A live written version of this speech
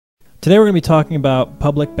Today we're going to be talking about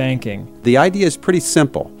public banking. The idea is pretty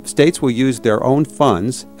simple. States will use their own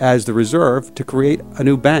funds as the reserve to create a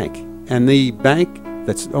new bank. And the bank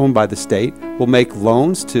that's owned by the state will make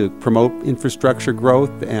loans to promote infrastructure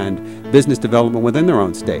growth and business development within their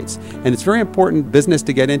own states. And it's very important business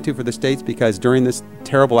to get into for the states because during this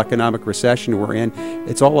terrible economic recession we're in,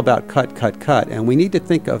 it's all about cut, cut, cut. And we need to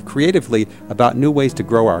think of creatively about new ways to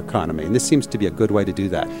grow our economy. And this seems to be a good way to do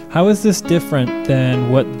that. How is this different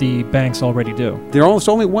than what the banks already do? There's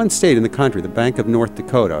only one state in the country, the Bank of North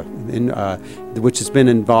Dakota, which has been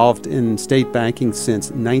involved in state banking since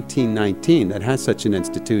 1919, that has such an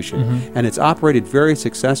institution. And it's operated very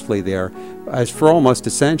successfully there as for almost a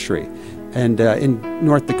century. And in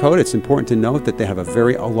North Dakota, it's important to note that they have a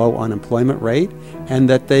very low unemployment rate and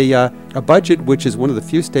that they a budget which is one of the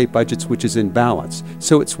few state budgets which is in balance.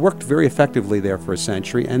 So it's worked very effectively there for a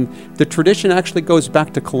century. And the tradition actually goes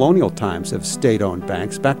back to colonial times of state-owned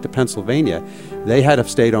banks, back to Pennsylvania. They had a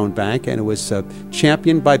state-owned bank, and it was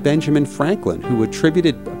championed by Benjamin Franklin, who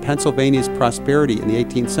attributed Pennsylvania's prosperity in the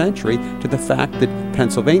 18th century to the fact that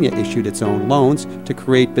Pennsylvania issued its own loans to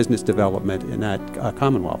create business development in that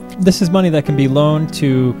Commonwealth. This is money that can be loaned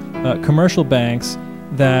to commercial banks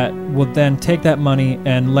that will then take that money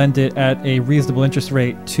and lend it at a reasonable interest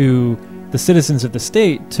rate to the citizens of the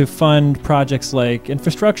state to fund projects like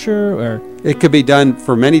infrastructure. Or it could be done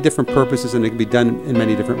for many different purposes, and it could be done in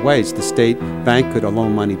many different ways. The state bank could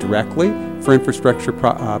loan money directly for infrastructure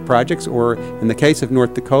projects, or in the case of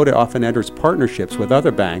North Dakota, often enters partnerships with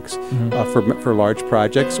other banks for large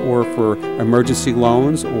projects, or for emergency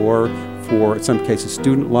loans, or for, in some cases,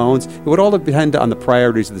 student loans. It would all depend on the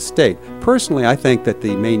priorities of the state. Personally, I think that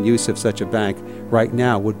the main use of such a bank right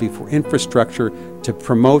now would be for infrastructure to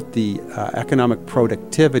promote the economic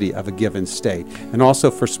productivity of a given state, and also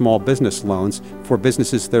for small business loans for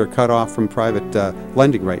businesses that are cut off from private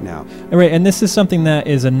lending right now. All right, and this is something that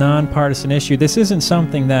is a nonpartisan issue. This isn't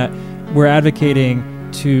something that we're advocating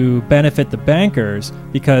to benefit the bankers,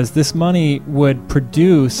 because this money would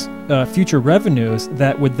produce future revenues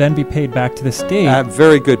that would then be paid back to the state.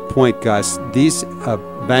 Very good point, Gus. These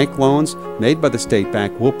bank loans made by the state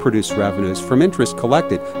bank will produce revenues from interest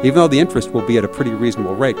collected, even though the interest will be at a pretty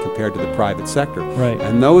reasonable rate compared to the private sector. Right.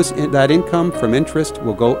 And that income from interest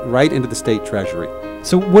will go right into the state treasury.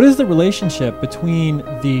 So what is the relationship between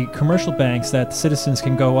the commercial banks that the citizens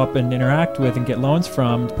can go up and interact with and get loans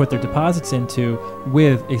from to put their deposits into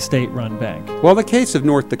with a state-run bank? Well, in the case of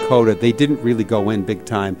North Dakota, they didn't really go in big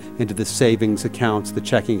time into the savings accounts, the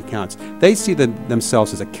checking accounts. They see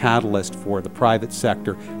themselves as a catalyst for the private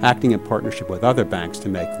sector acting in partnership with other banks to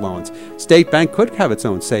make loans. State bank could have its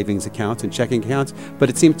own savings accounts and checking accounts, but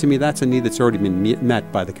it seems to me that's a need that's already been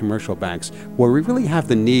met by the commercial banks. Where we really have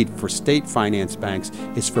the need for state finance banks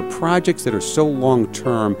is for projects that are so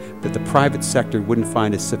long-term that the private sector wouldn't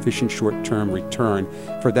find a sufficient short-term return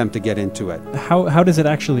for them to get into it. How does it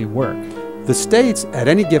actually work? The states at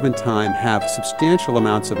any given time have substantial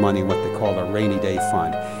amounts of money in what they call a rainy day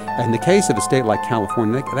fund. In the case of a state like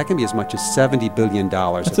California, that can be as much as $70 billion.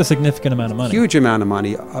 That's a significant amount of money. Huge amount of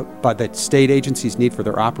money, but that state agencies need for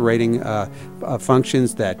their operating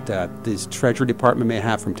functions, that the Treasury Department may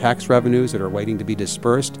have from tax revenues that are waiting to be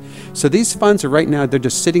dispersed. So these funds are right now, they're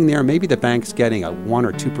just sitting there. Maybe the bank's getting a 1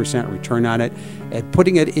 or 2% return on it, and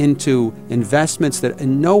putting it into investments that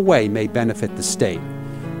in no way may benefit the state.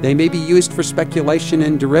 They may be used for speculation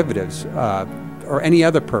in derivatives, or any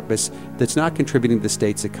other purpose that's not contributing to the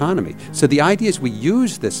state's economy. So the idea is we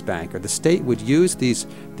use this bank, or the state would use these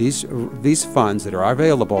funds that are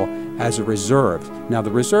available as a reserve. Now,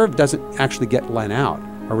 the reserve doesn't actually get lent out.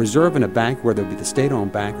 A reserve in a bank, whether it be the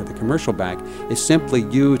state-owned bank or the commercial bank, is simply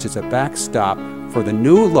used as a backstop for the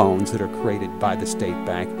new loans that are created by the state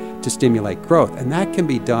bank to stimulate growth. And that can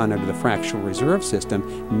be done under the fractional reserve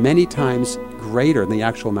system many times greater than the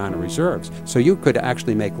actual amount of reserves. So you could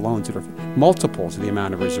actually make loans that are multiples of the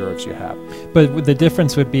amount of reserves you have. But the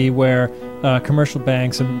difference would be where commercial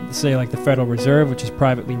banks, and say like the Federal Reserve, which is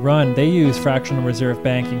privately run, they use fractional reserve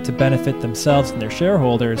banking to benefit themselves and their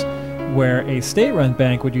shareholders, where a state-run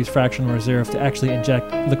bank would use fractional reserve to actually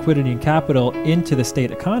inject liquidity and capital into the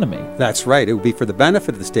state economy. That's right. It would be for the benefit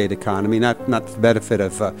of the state economy, not the benefit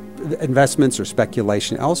of investments or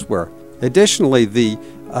speculation elsewhere. Additionally, the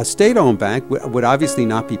state-owned bank would obviously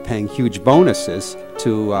not be paying huge bonuses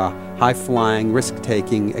to high-flying,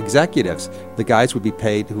 risk-taking executives. The guys would be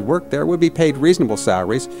paid, who worked there, would be paid reasonable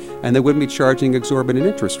salaries, and they wouldn't be charging exorbitant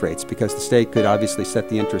interest rates because the state could obviously set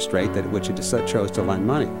the interest rate at which it chose to lend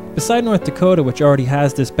money. Beside North Dakota, which already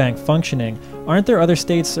has this bank functioning, aren't there other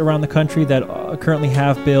states around the country that currently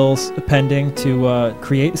have bills pending to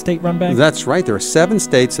create a state-run bank? That's right. There are 7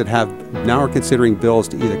 states that now are considering bills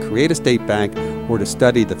to either create a state bank or to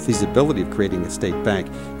study the feasibility of creating a state bank,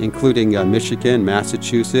 including Michigan,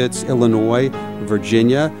 Massachusetts, Illinois,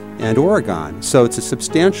 Virginia, and Oregon. So it's a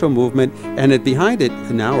substantial movement, and behind it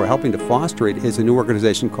now, or helping to foster it, is a new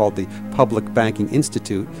organization called the Public Banking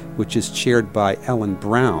Institute, which is chaired by Ellen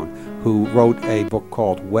Brown, who wrote a book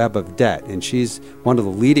called Web of Debt. And she's one of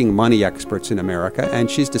the leading money experts in America, and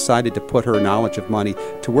she's decided to put her knowledge of money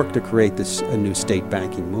to work to create a new state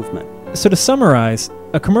banking movement. So to summarize,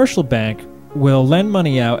 a commercial bank will lend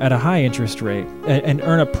money out at a high interest rate and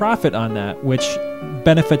earn a profit on that, which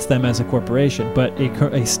benefits them as a corporation. But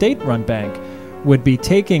a state-run bank would be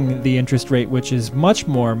taking the interest rate, which is much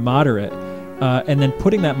more moderate, and then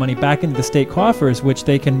putting that money back into the state coffers, which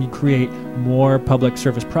they can create more public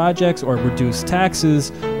service projects or reduce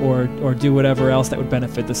taxes or do whatever else that would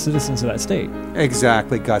benefit the citizens of that state.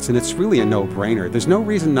 Exactly, Gus, and it's really a no-brainer. There's no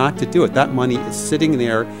reason not to do it. That money is sitting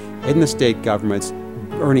there in the state governments,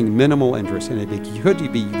 earning minimal interest, and it could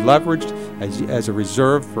be leveraged as a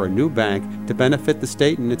reserve for a new bank to benefit the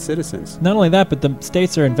state and its citizens. Not only that, but the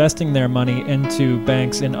states are investing their money into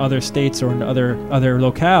banks in other states or in other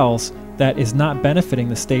locales that is not benefiting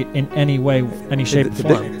the state in any way, any shape or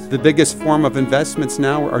form. The biggest form of investments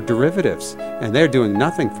now are derivatives, and they're doing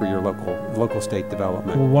nothing for your local state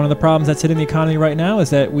development. Well, one of the problems that's hitting the economy right now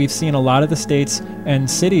is that we've seen a lot of the states and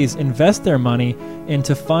cities invest their money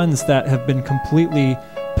into funds that have been completely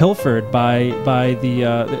pilfered by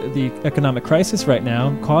the economic crisis right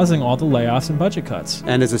now, causing all the layoffs and budget cuts.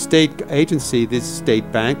 And as a state agency, this state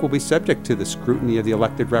bank will be subject to the scrutiny of the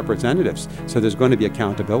elected representatives, so there's going to be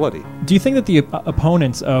accountability. Do you think that the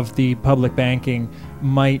opponents of the public banking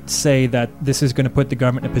might say that this is going to put the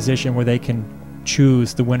government in a position where they can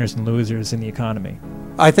choose the winners and losers in the economy?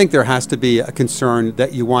 I think there has to be a concern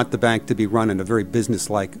that you want the bank to be run on a very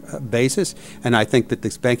business-like basis, and I think that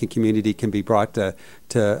this banking community can be brought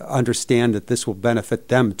to understand that this will benefit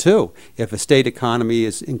them too. If a state economy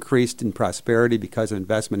is increased in prosperity because of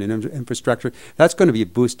investment in infrastructure, that's going to be a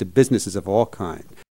boost to businesses of all kinds.